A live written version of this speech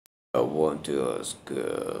I want to ask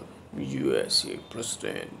USA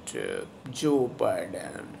President Joe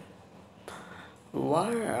Biden,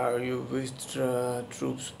 why are you withdraw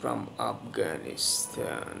troops from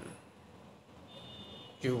Afghanistan?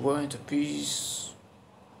 You want peace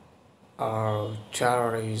or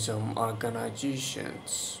terrorism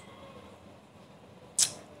organizations?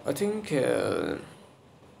 I think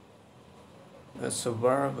that's a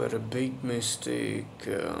very big mistake,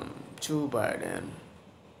 Joe Biden.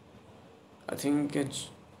 I think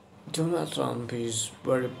Donald Trump is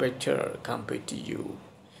very better compared to you.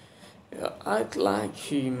 I'd like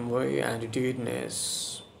him way and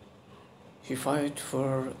didness. He fight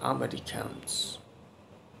for Americans.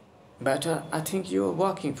 But I think you're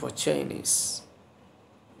working for Chinese,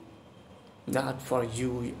 not for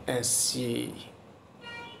USA.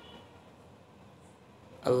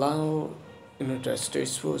 Allow United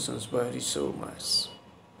States persons very so much.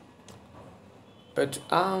 But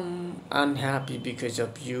I'm unhappy because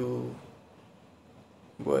of you.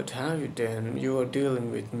 What have you done? You are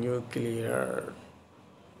dealing with nuclear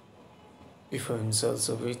weapons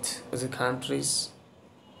also with other countries.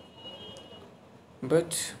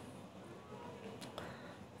 But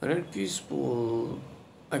I need peaceful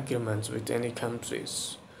agreements with any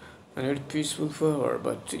countries. I need peaceful power,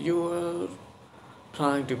 but you are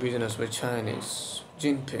trying to business with Chinese.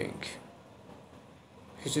 Jinping.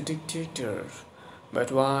 He's a dictator. But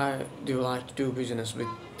why do you like to do business with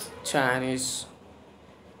Chinese?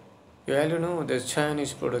 Yeah, I don't know. The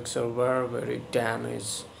Chinese products are very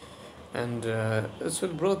damaged, and this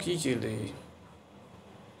will break easily.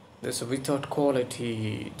 This without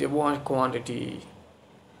quality. They want quantity.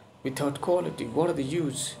 Without quality, what do they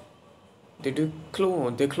use? They do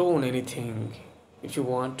clone. They clone anything. If you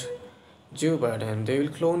want Joe Biden, they will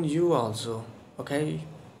clone you also. Okay.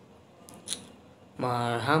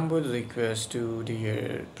 My humble request to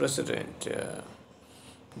the President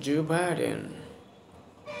Joe Biden.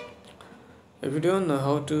 If you don't know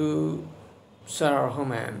how to serve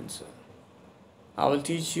humans, I will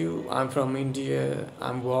teach you. I'm from India.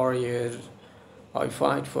 I'm warrior. I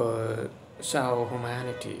fight for serve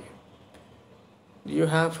humanity. You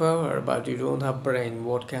have power, but you don't have brain.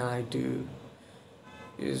 What can I do?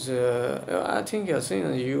 Is I think you're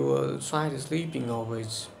saying you side sleeping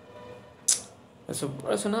always.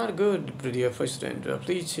 That's not good, dear President.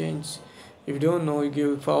 Please change. If you don't know, you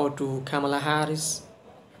give power to Kamala Harris.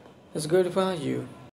 That's good for you.